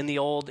in the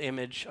old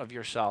image of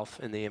yourself,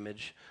 in the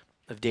image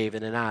of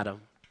David and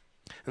Adam.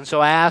 And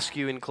so I ask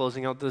you in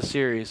closing out this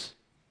series,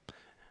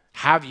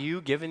 have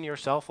you given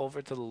yourself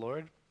over to the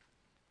Lord?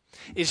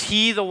 Is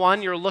he the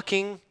one you're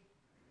looking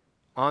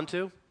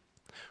onto?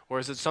 Or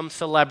is it some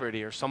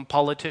celebrity or some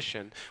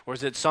politician? Or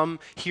is it some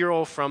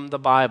hero from the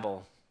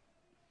Bible?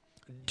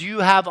 Do you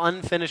have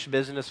unfinished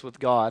business with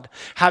God?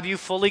 Have you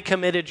fully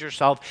committed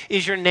yourself?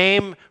 Is your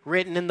name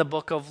written in the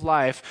book of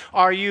life?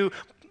 Are you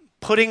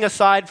putting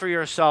aside for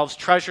yourselves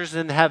treasures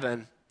in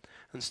heaven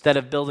instead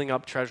of building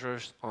up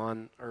treasures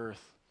on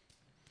earth?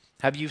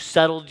 Have you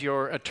settled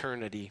your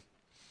eternity?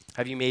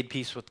 Have you made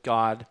peace with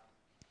God?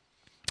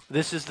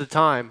 This is the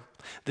time.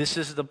 This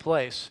is the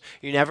place.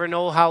 You never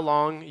know how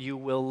long you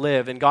will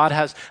live. And God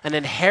has an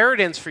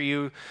inheritance for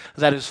you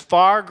that is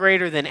far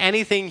greater than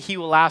anything he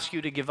will ask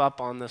you to give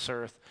up on this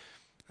earth.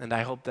 And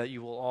I hope that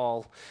you will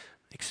all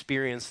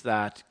experience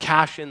that,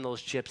 cash in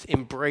those chips,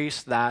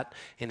 embrace that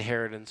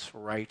inheritance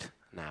right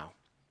now.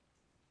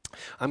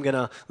 I'm going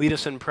to lead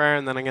us in prayer,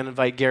 and then I'm going to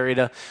invite Gary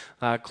to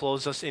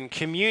close us in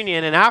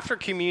communion. And after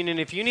communion,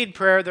 if you need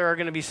prayer, there are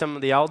going to be some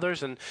of the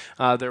elders and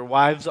their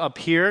wives up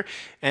here,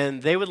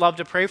 and they would love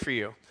to pray for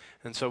you.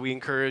 And so we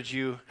encourage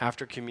you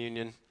after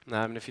communion.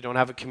 And if you don't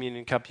have a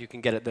communion cup, you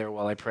can get it there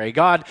while I pray.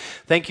 God,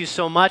 thank you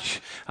so much.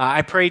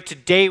 I pray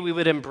today we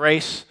would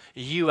embrace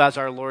you as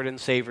our Lord and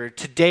Savior.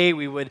 Today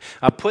we would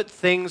put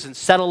things and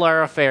settle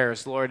our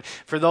affairs, Lord.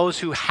 For those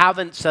who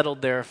haven't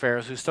settled their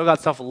affairs, who still got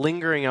stuff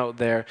lingering out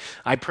there,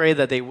 I pray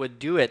that they would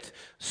do it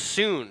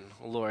soon,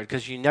 Lord,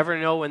 because you never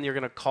know when you're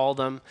going to call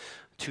them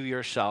to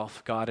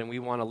yourself, God, and we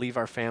want to leave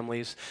our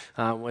families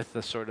with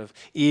the sort of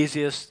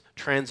easiest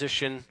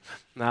transition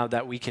now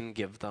that we can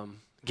give them.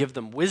 Give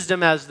them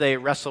wisdom as they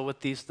wrestle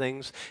with these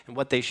things and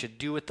what they should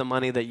do with the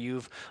money that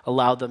you've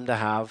allowed them to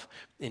have.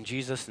 In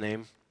Jesus'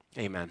 name,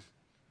 amen.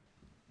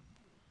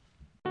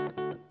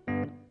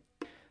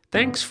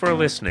 Thanks for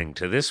listening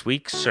to this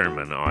week's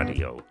sermon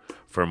audio.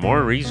 For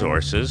more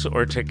resources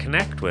or to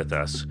connect with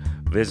us,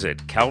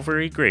 visit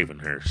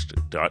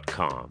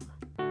calvarygravenhurst.com.